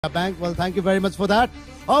Bank. Well, thank you very much for that.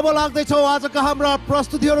 अब लाग्दैछौ आजका हाम्रा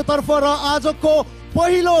प्रस्तुतिहरुतर्फ र आजको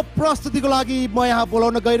पहिलो प्रस्तुतिको लागि म यहाँ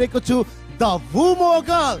बोलाउन गइरहेको छु the वुमो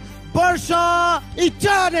girl Barsha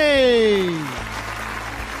Itani.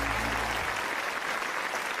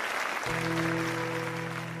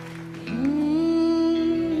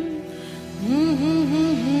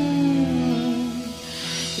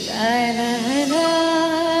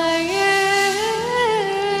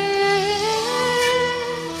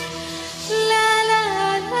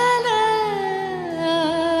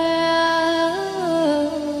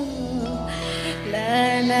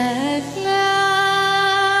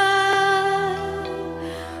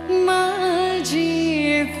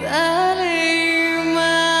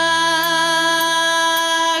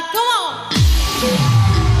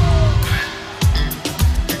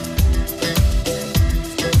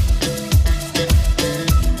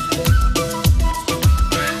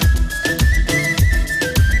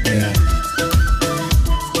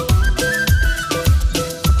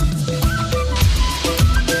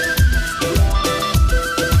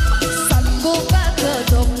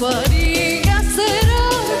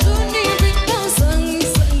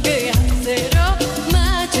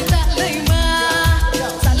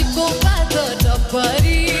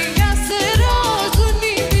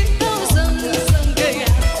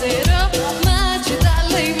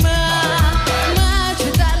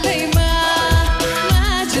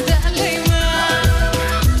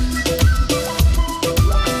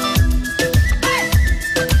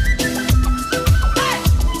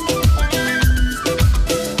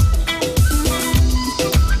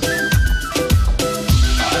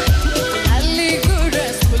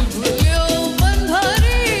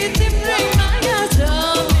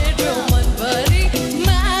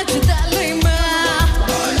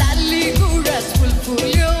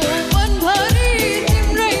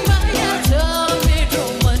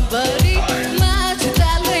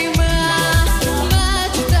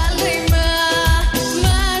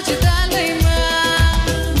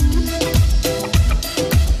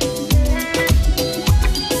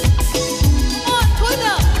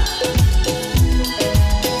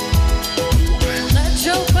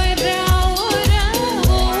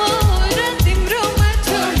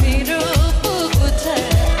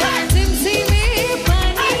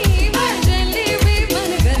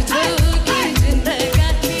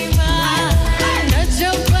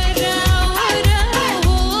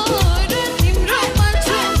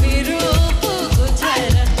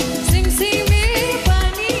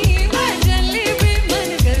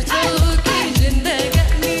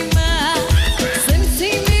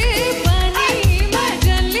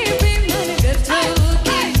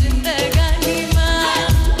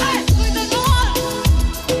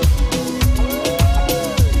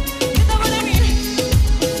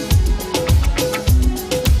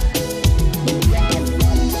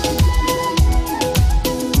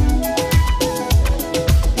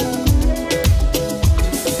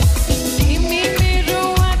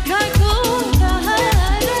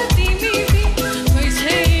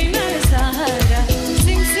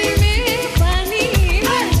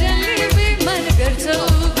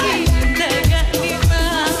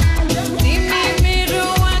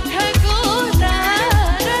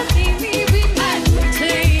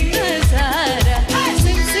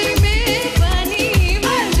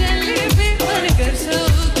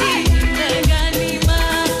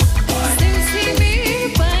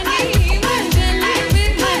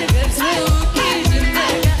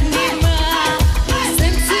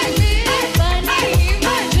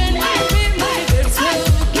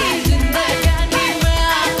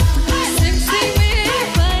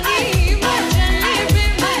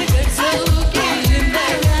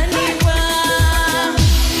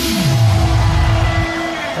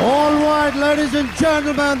 Ladies and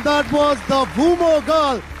gentlemen, that was the Woomo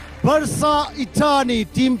girl, Barsha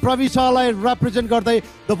Itani. Team Pravishalai represent गर्दै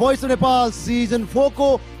The Voice of Nepal Season 4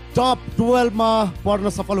 को Top 12 मा पर्न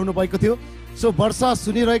सफल हुनु भएको थियो. So Barsha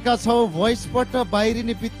सुनिरहेका छौ, भोइसबाट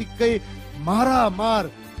बाहिरिने बित्तिकै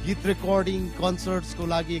मारामार गीत रेकर्डिङ कन्सर्ट्स को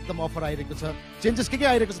लागि एकदम अफर आइरहेको छ. चेन्जेस के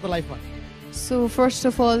आइरहेको छ त लाइफमा? So first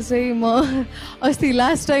of all चाहिँ म अस्ति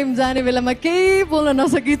लास्ट टाइम जाने बेलामा केही बोल्न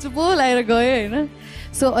नसकी चुप लाएर गए हैन.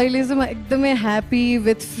 सो अहिले चाहिँ म एकदमै ह्याप्पी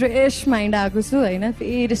विथ फ्रेस माइन्ड आएको छु हैन.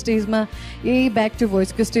 फेरि स्टेजमा यही ब्याक टु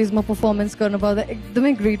भोइसको स्टेजमा पर्फर्मेन्स गर्न पाउँदा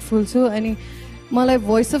एकदमै ग्रेटफुल छु. अनि मलाई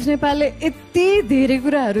भोइस अफ नेपालले यति धेरै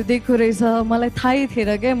कुराहरू दिएको रहेछ मलाई थाहै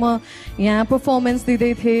थिएन क्या. म यहाँ पर्फर्मेन्स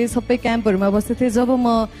दिँदै थिएँ, सबै क्याम्पहरूमा बस्दै थिएँ. जब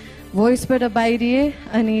म भोइसबाट बाहिरिएँ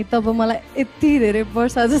अनि तब मलाई यति धेरै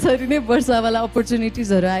वर्षा जसरी नै वर्षावाला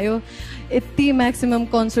अपर्च्युनिटिजहरू आयो यति म्याक्सिमम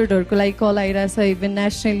कन्सर्टहरूको लागि कल आइरहेछ even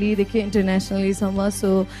नेसनलीदेखि इन्टरनेसनलीसम्म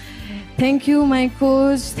so thank you my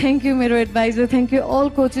coach thank you मेरो adviser thank you all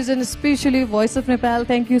coaches and specially voice of Nepal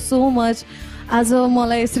thank you so much आज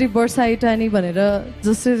मलाई यसरी वर्षा इटानी भनेर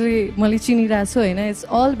जसरी मैले चिनिरहेको छु होइन it's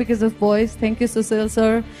all because of voice thank you Sushil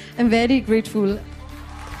sir I am very grateful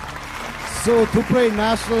so थुप्रै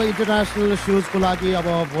नेसनल इन्टरनेसनल सोजको लागि अब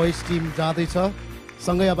भोइस टिम जाँदैछ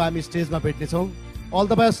सँगै अब हामी स्टेजमा भेट्नेछौँ all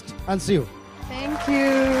the best and C you thank you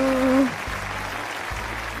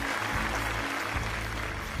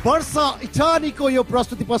वर्षा इटानीको यो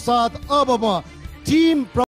प्रस्तुति पश्चात अब म टिम